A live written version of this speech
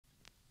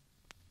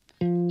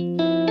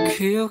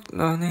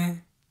기억나니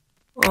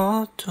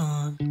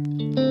어두운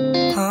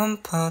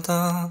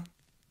밤바다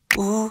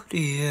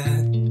우리의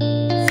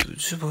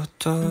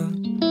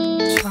수줍었던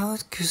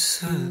첫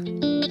키스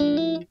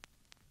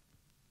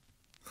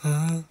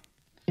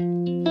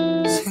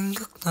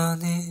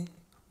생각나니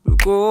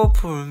울고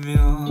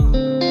불며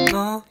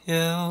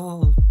너의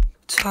옷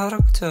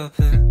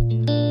차락잡에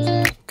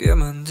숨게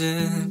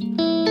만든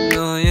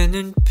너의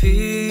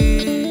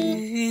눈빛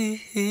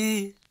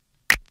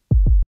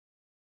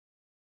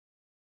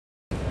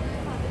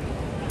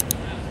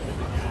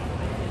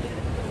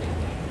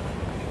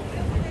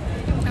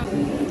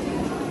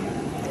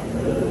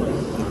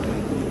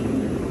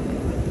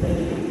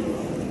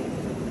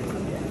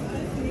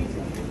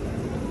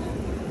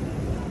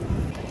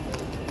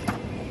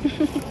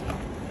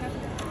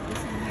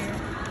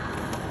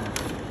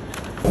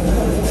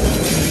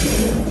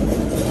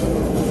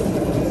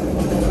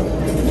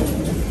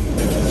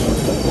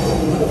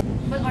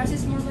But ours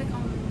is more like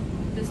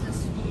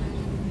business woman.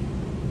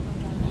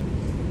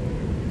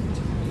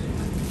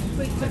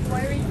 Wait, but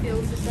why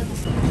refills is that the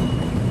same?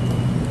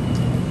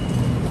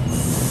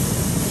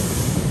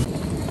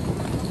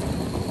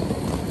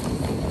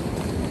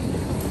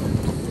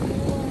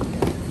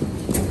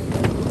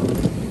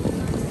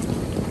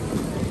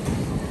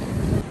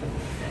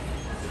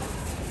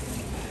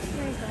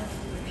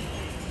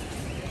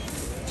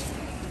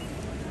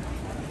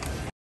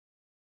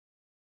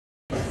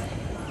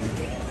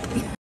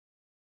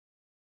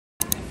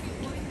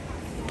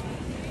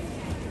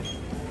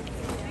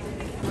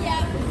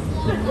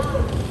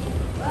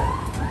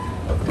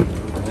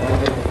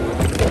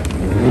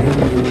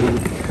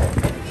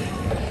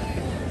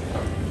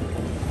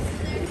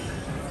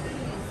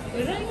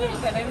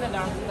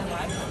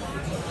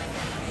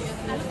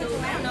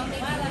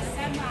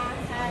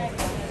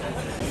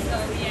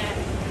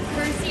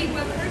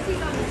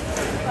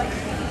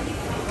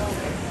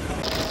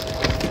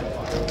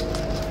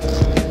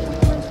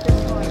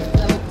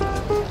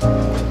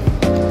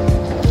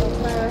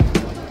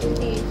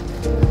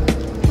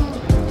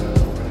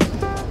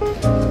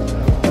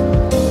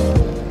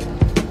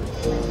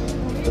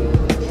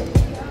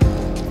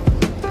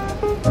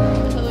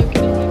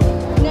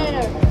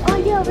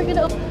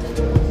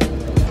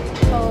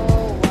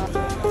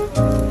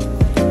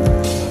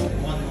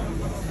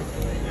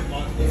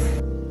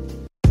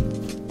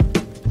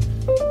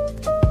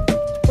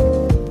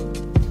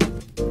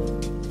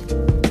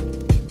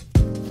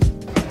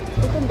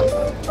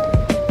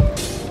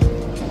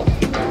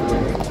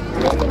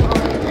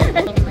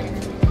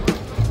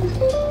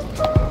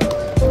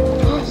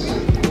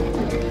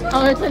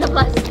 Oh, it's in a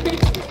plastic.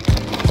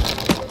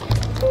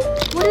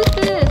 What is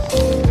this?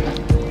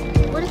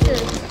 What is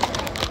this?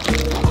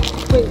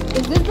 Wait,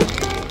 is this the...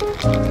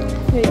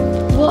 Wait.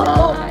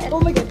 What? Oh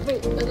my god,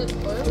 wait. Is it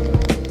foil?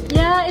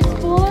 Yeah, it's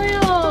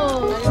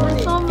foil. I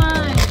saw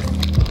mine.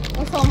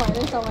 I saw mine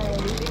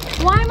already.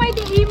 Why am I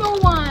the emo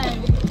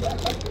one?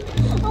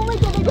 Oh my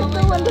god, I got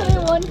the one that I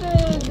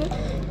wanted.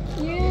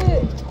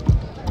 Cute.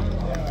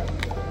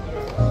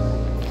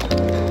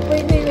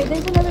 Wait,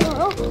 there's another one.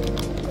 Oh,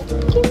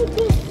 cute.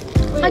 Wait.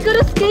 I got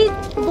a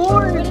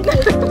skateboard. What is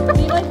this?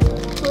 Do you like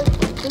put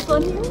this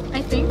one here?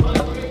 I think.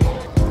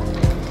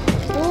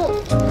 Oh,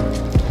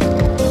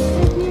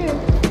 right here.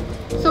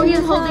 So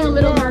he's holding a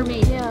little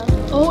mermaid. Yeah.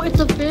 Oh, it's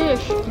a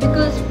fish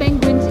because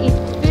penguins eat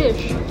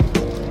fish.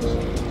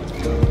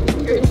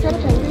 Is that a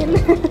penguin?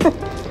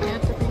 Yeah,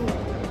 it's a penguin.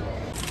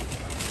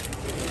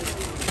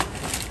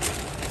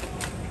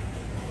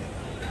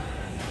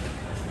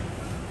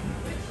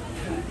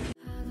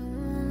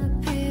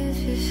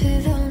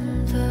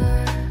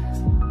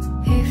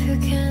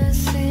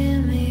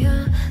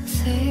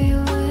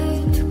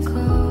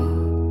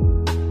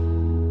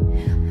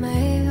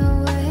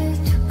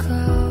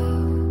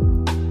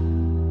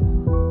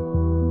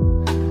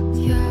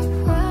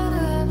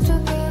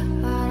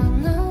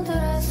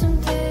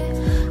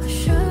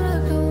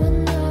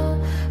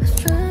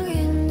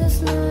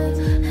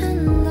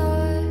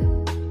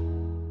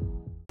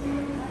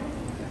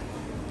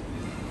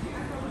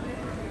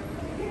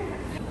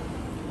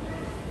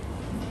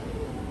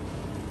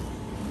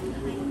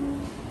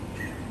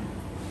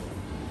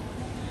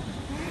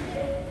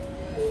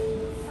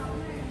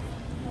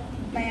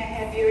 May I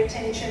have your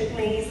attention,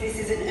 please? This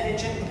is an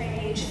urgent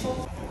page for...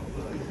 Oh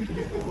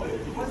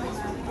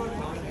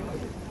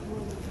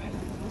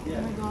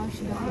my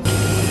gosh,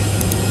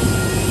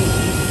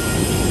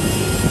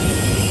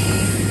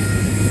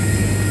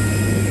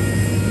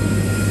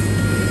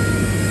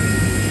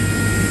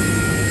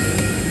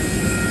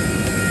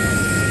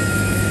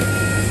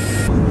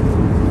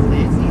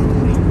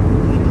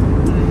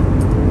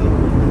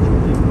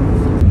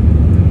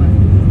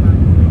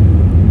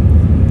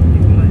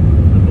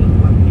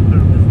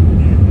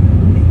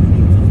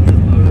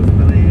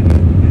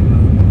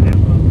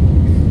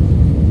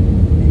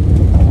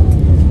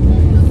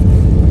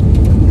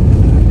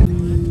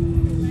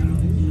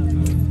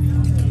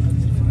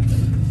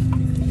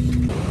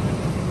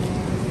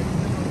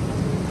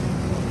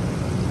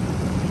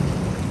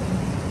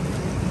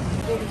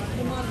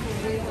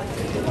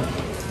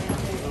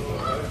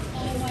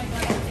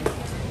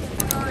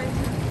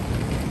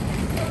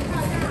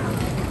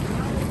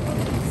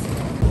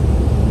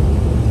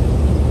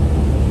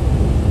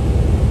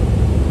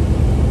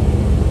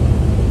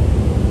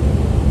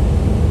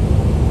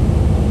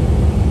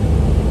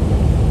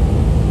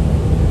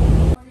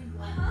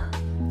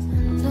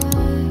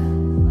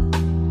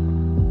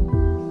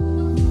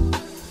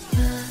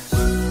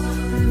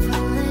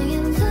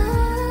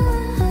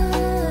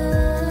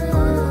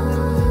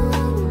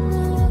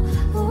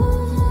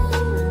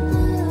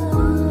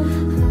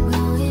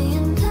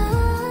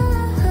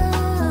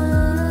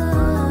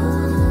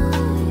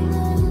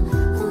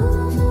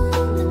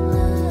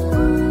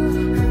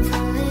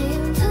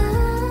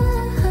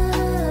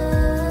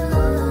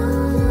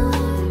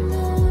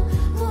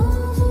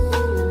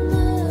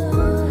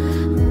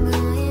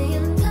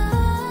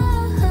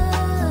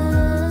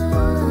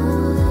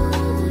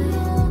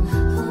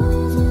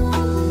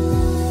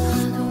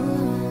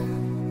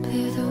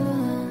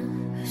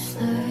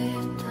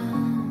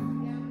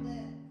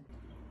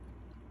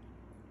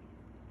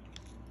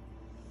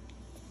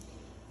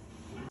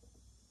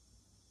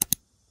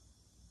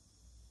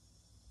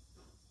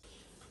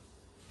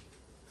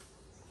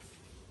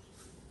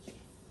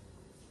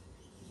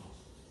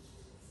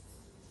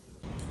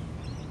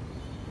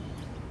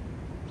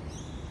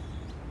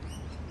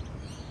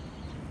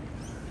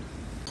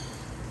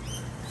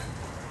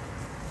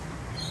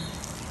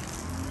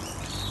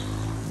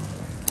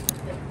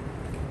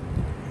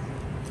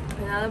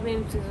 Now that we're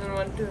in season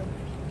 1 too.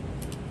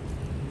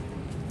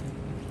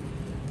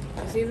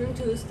 Season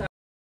 2 starts.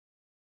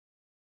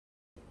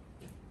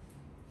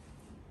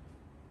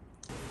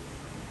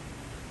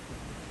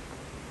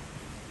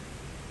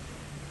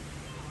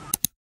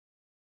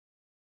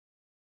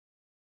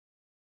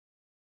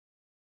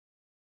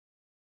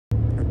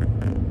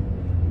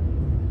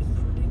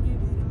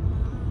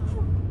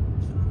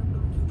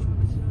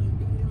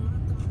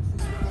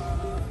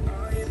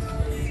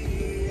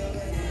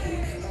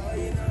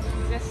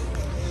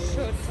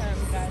 Short term,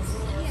 guys.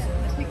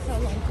 Yeah, it takes a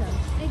long time.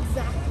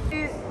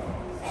 Exactly.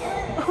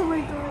 Oh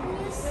my god.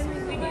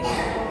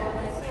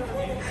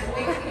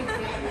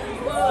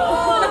 Whoa!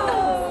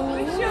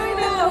 Show it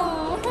off.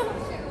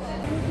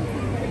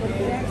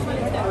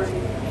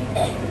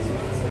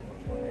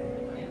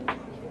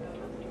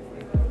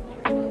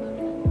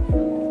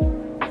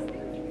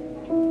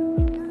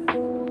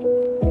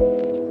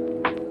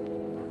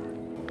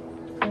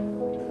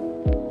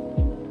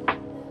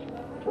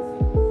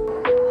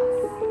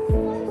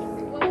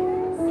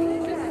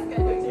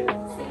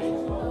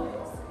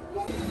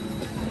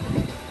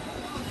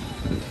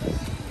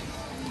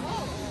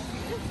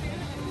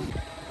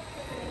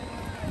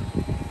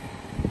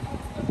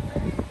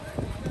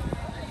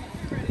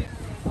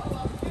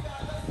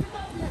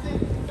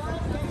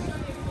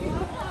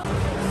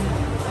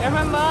 I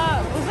remember,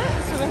 was it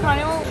Swimming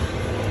Carnival?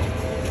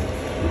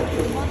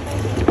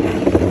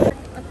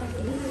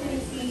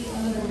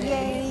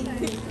 Yay.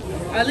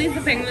 At least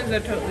the penguins are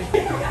totally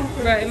cool.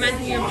 Right,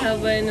 imagine you're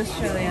Pelva in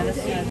Australia, that's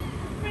sad.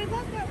 I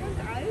thought that was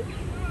us.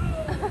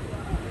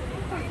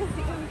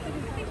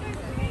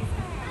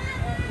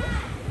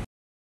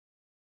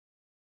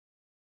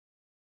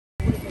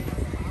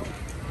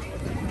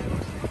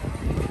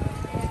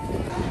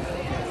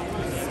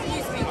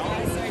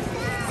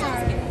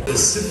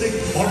 Pacific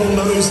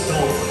bottlenose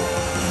dolphin.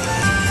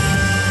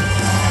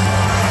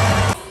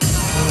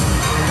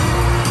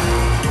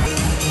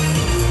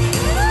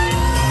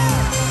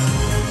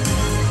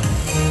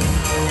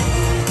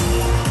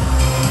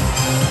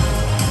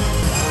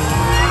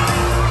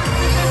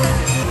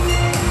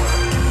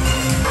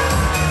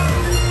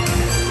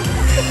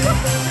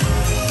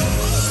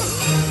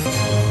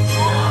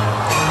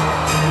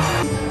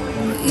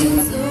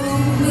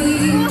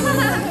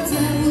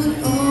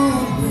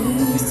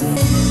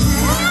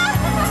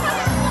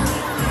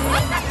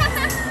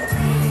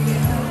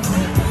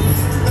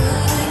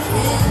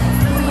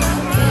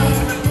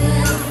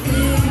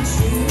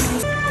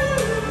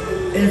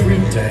 Every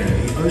day,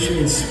 the ocean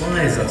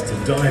inspires us to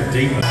dive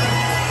deeper.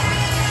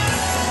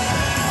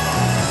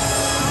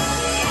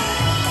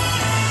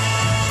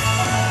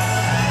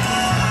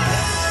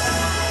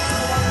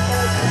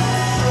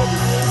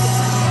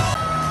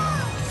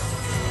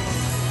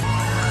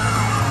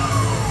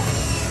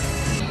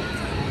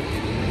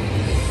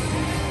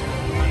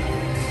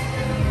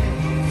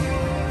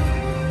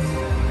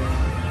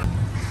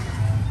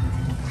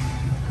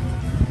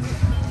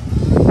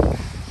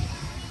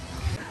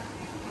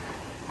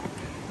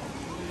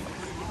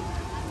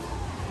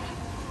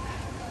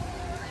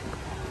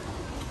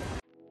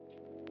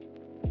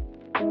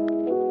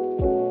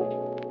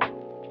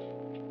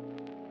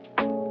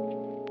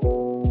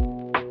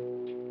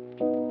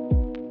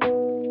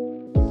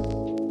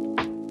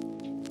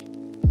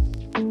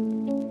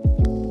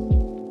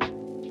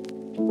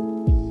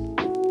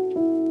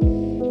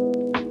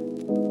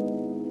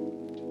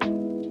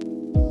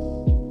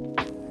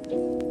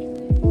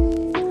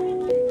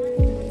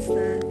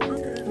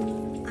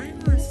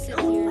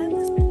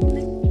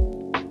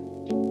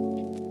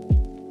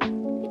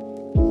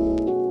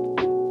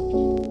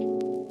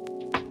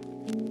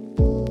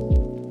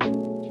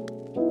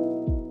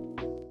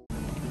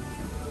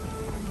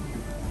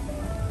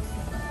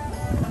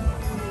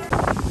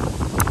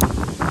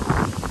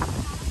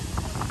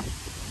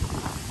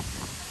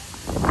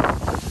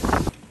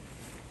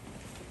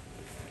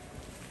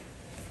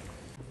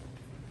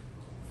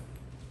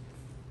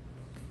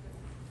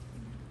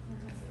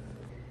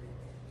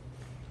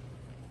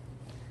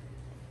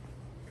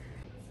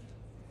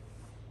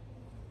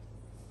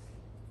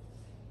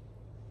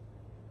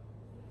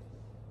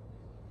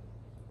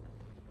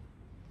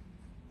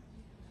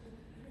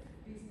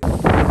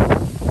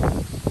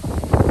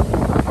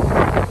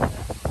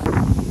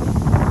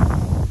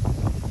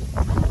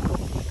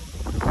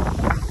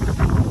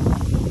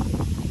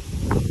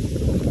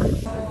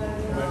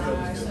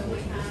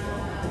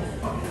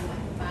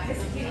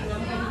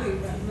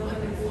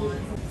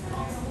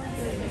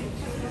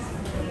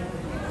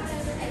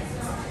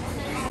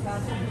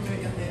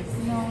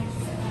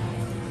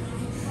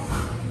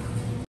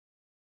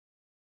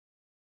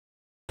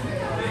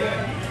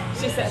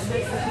 She said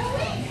this.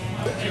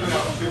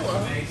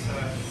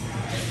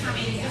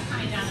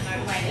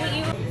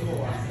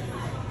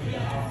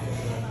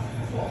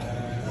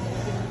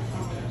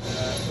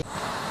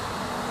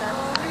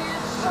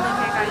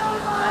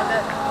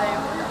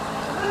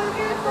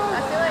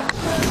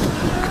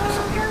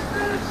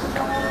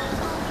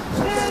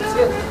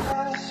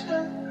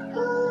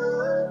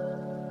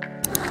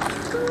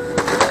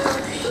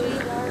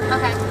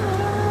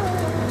 Okay.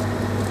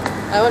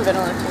 I want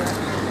vanilla too.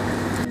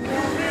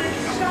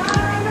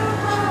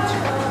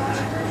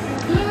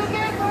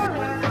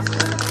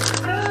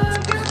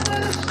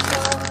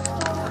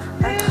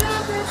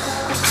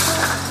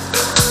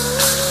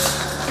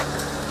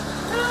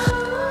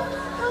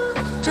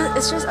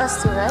 It's just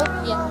us two, right?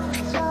 Yeah.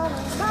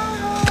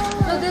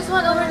 So this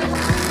one already.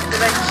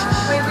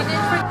 Wait, we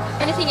didn't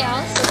forget anything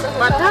else?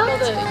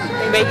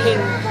 Baking.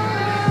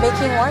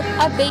 Baking what?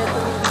 A bake.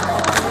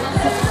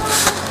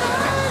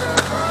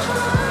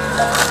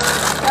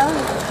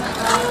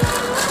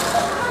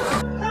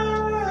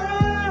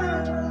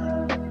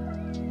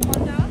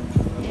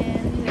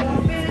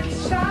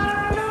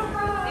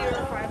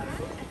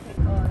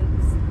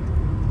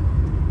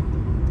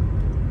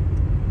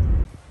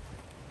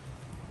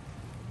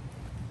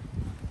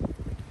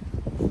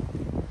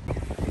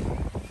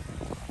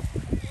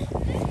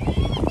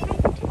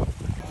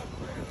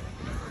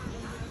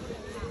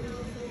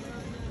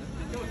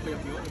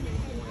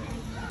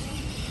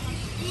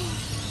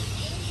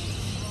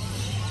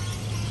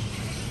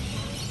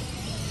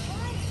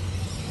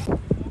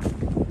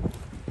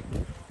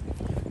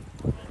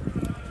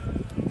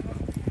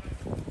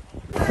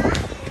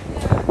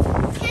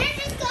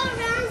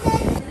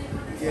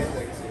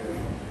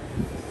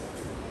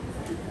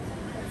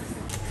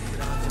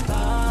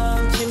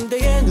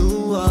 침대에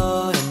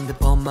누워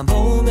핸드폰만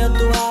보며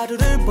또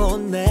하루를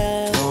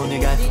보내. 오늘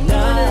같은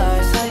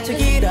날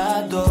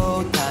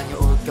산책이라도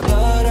다녀올까.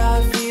 But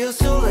I feel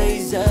so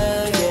lazy.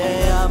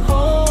 Yeah, I'm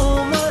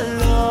home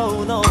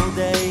alone all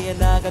day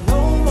and I got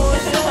no more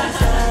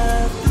songs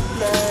left to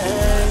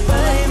play.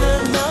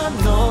 Baby, 난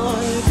널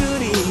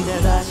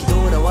그리네. 다시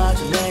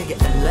돌아와줘 내게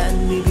and let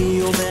me be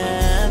your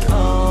man.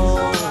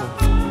 Oh.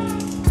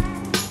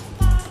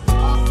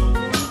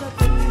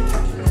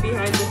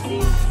 Behind the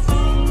scenes.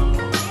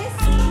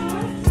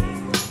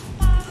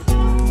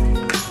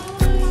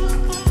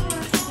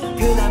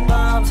 그날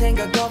밤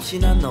생각 없이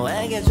난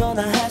너에게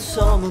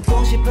전화했어.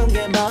 묻고 싶은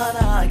게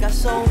많아. I got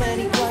so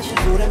many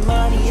questions.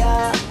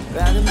 오랜만이야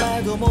라는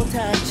말도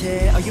못한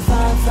채 Are you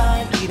fine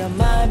fine 이란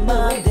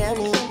말만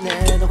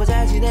때문에 너가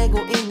잘 지내고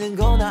있는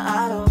거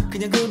나 알아.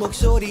 그냥 그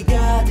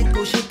목소리가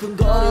듣고 싶은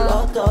거를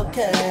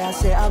어떡해. I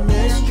say I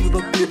miss you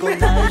but 그건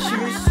나의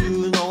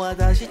실수. 너와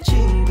다시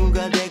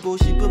친구가 되고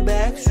싶은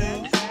백수.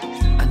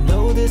 I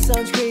know this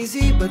sounds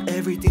crazy, but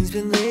everything's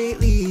been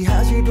lately.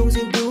 How's your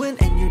동생 doing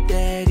and your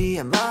daddy?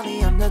 I'm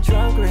mommy, I'm not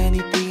drunk or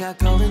anything. I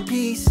call in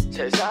peace.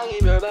 세상이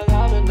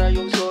멸망하면 나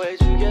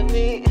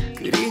용서해주겠니?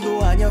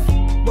 그리고 아냐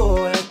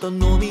boy 어떤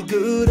놈이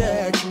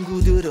그래.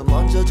 친구들은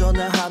먼저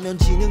전화하면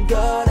지는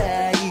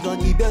거래.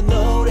 이건 이별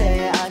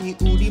노래 아니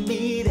우리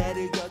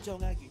미래를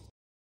결정하기.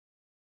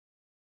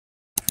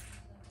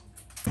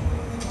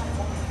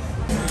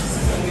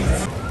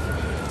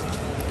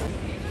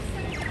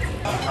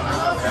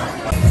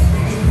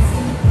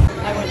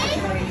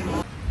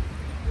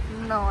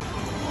 No.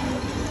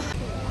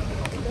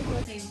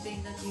 Same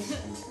thing that you